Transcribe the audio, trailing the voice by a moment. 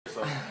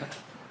So,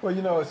 well,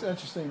 you know, it's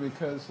interesting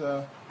because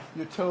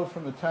you're told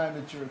from the time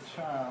that you're a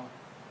child,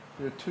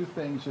 there are two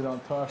things you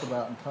don't talk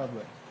about in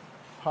public: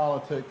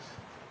 politics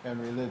and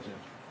religion.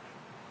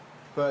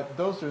 But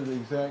those are the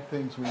exact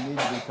things we need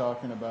to be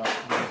talking about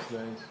these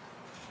days,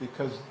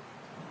 because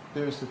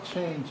there's a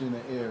change in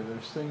the air.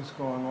 There's things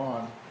going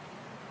on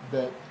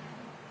that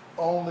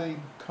only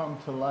come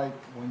to light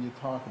when you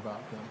talk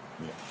about them.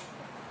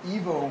 yeah,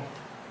 Evil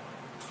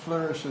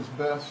flourishes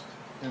best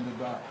in the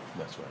dark.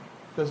 that's right.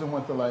 Doesn't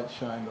want the light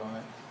shined on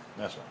it.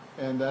 That's right.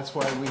 And that's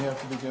why we have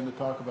to begin to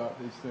talk about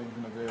these things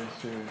in a very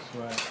serious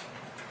way.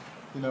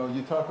 You know,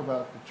 you talk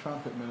about the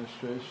Trump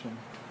administration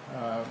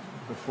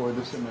before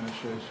this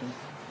administration.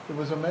 It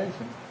was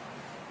amazing.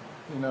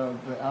 You know,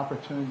 the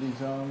opportunity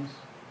zones,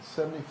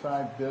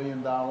 $75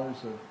 billion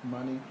of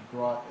money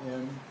brought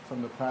in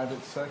from the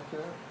private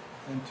sector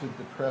into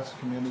depressed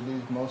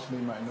communities, mostly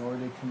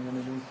minority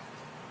communities,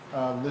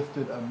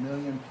 lifted 1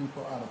 million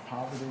people out of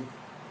poverty,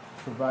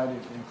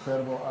 provided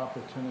incredible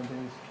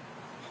opportunities.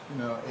 You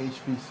know,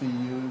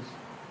 HBCUs.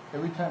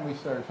 Every time we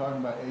started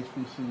talking about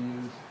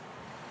HBCUs,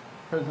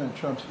 President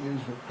Trump's ears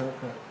would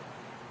perk up.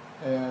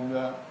 And,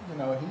 you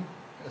know, he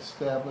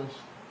established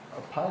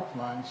a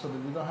pipeline so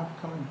that we don't have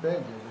to come and beg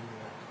every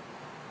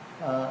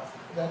year.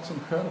 That's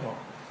incredible.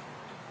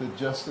 The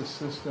justice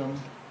system,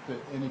 the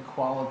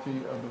inequality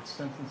of the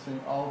sentencing,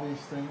 all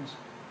these things,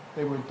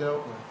 they were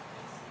dealt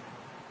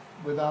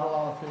with without a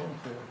lot of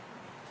fanfare.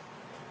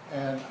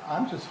 And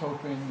I'm just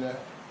hoping that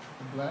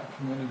the black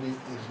community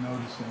is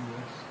noticing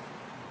this.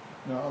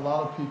 You know, a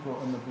lot of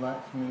people in the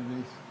black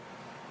communities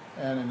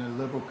and in the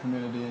liberal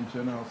community in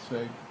general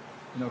say,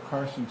 you know,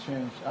 Carson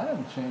changed. I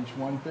haven't changed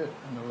one bit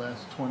in the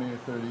last 20 or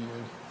 30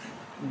 years.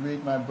 You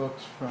read my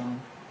books from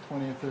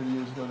 20 or 30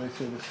 years ago, they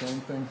say the same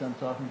things I'm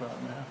talking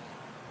about now.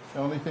 The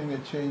only thing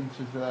that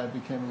changed is that I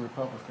became a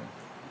Republican,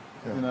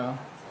 you know?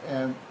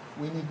 And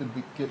we need to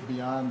get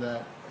beyond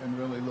that and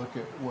really look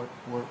at what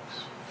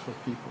works for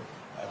people.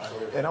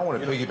 And I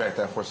want to piggyback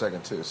that for a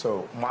second too.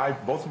 So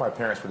both of my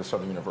parents went to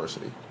Southern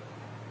University,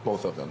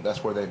 both of them.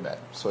 That's where they met.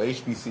 So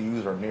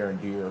HBCUs are near and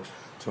dear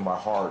to my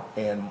heart.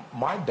 And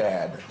my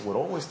dad would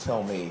always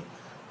tell me,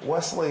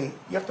 Wesley,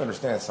 you have to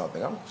understand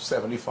something. I'm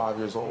 75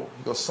 years old.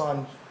 He goes,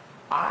 son,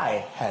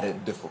 I had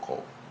it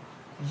difficult.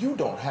 You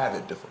don't have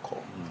it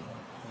difficult.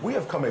 We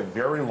have come a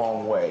very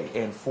long way.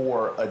 And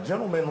for a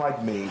gentleman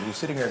like me, who's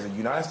sitting here as a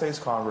United States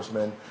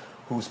congressman,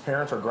 whose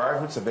parents are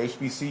graduates of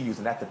HBCUs,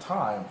 and at the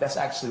time, that's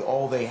actually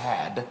all they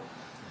had.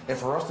 And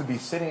for us to be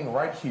sitting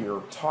right here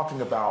talking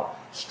about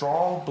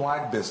strong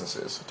black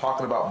businesses,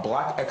 talking about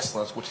black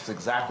excellence, which is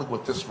exactly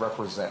what this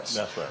represents.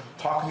 That's right.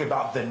 Talking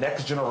about the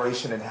next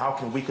generation and how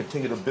can we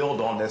continue to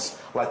build on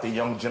this, like the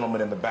young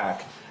gentleman in the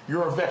back.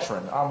 You're a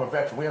veteran, I'm a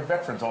veteran. We have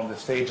veterans on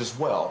this stage as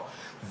well.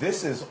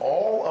 This is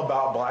all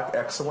about black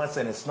excellence,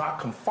 and it's not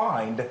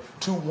confined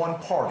to one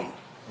party.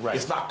 Right.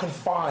 It's not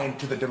confined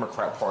to the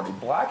Democrat Party.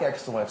 Black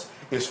excellence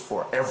is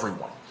for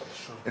everyone.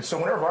 And so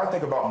whenever I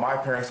think about my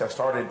parents that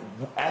started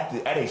at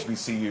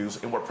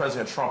HBCUs and what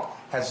President Trump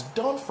has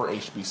done for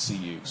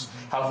HBCUs,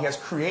 how he has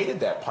created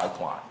that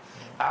pipeline,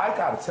 I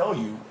got to tell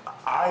you,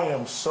 I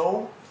am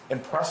so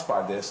impressed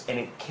by this, and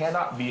it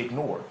cannot be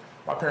ignored.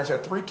 My parents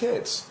had 3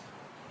 kids.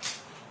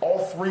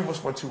 All 3 of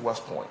us went to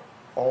West Point.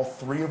 All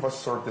 3 of us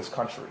served this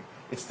country.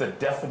 It's the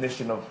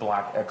definition of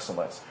black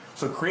excellence.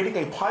 So creating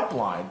a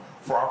pipeline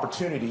for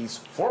opportunities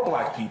for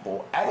black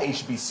people at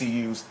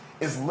HBCUs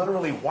is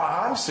literally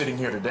why I'm sitting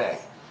here today.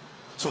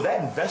 So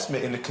that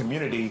investment in the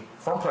community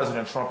from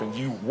President Trump, and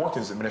you worked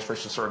in his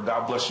administration, sir,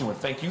 God bless you, and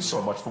thank you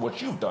so much for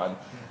what you've done.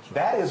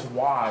 That is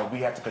why we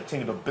have to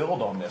continue to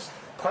build on this.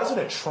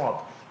 President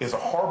Trump is a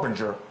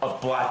harbinger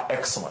of black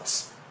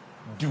excellence.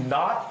 Do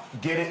not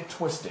get it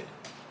twisted.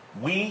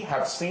 We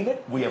have seen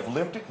it, we have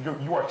lived it,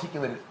 you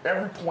articulated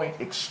every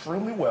point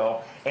extremely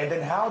well, and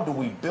then how do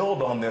we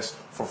build on this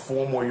for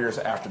 4 more years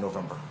after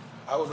November?